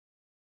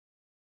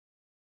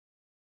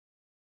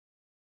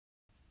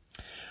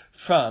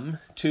from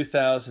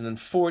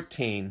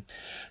 2014.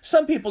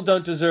 Some people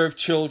don't deserve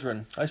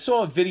children. I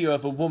saw a video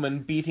of a woman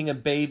beating a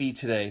baby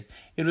today.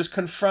 It was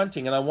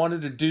confronting, and I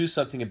wanted to do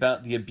something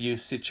about the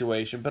abuse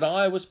situation, but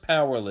I was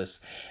powerless.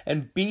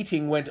 And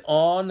beating went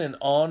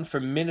on for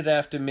minute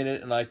after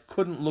minute, and I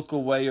couldn't look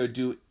away or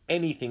do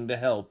anything to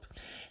help.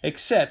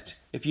 Except,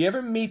 if you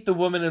ever meet the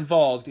woman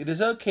involved, it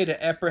is okay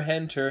to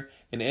apprehend her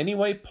in any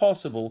way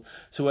possible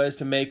so as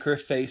to make her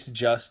face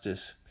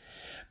justice.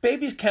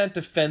 Babies can't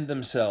defend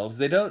themselves.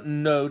 They don't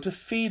know to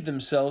feed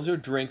themselves or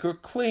drink or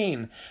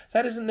clean.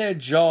 That isn't their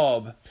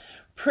job.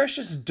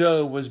 Precious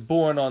Doe was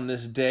born on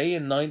this day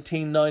in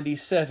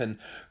 1997.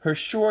 Her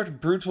short,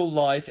 brutal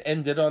life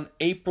ended on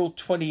April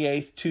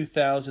 28,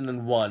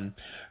 2001.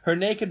 Her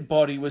naked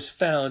body was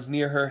found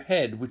near her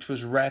head, which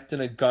was wrapped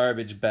in a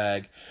garbage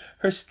bag.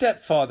 Her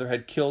stepfather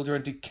had killed her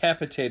and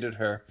decapitated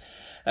her.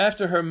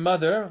 After her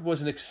mother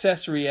was an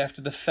accessory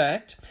after the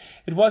fact,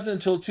 it wasn't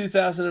until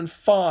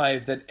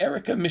 2005 that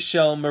Erica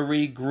Michelle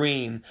Marie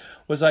Green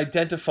was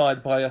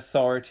identified by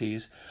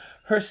authorities.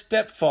 Her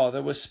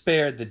stepfather was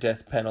spared the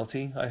death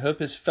penalty. I hope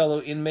his fellow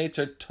inmates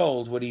are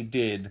told what he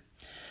did.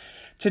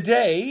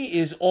 Today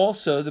is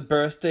also the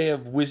birthday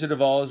of Wizard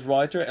of Oz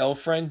writer L.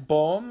 Frank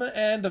Baum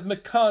and of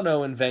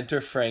Meccano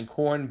inventor Frank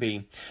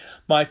Hornby.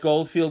 Mike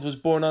Oldfield was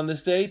born on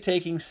this day,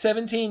 taking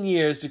 17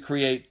 years to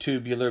create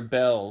Tubular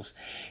Bells.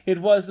 It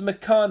was the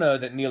Meccano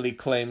that nearly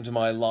claimed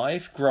my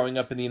life. Growing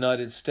up in the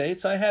United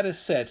States, I had a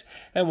set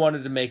and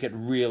wanted to make it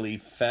really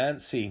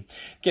fancy,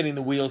 getting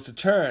the wheels to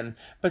turn.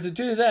 But to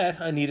do that,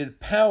 I needed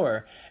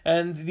power,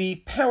 and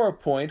the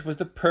PowerPoint was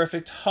the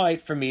perfect height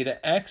for me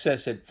to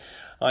access it.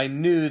 I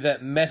knew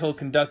that metal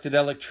conducted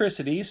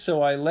electricity,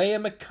 so I lay a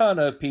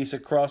Meccano piece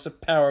across a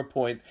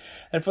PowerPoint,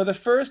 and for the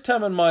first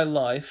time in my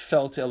life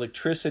felt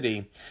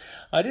electricity.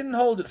 I didn't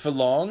hold it for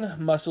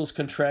long. Muscles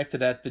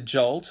contracted at the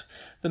jolt.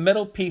 The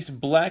metal piece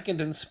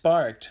blackened and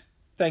sparked.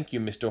 Thank you,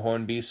 Mr.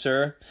 Hornby,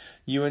 sir.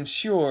 You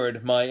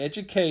ensured my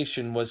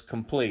education was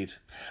complete.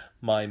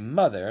 My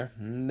mother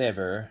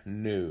never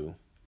knew.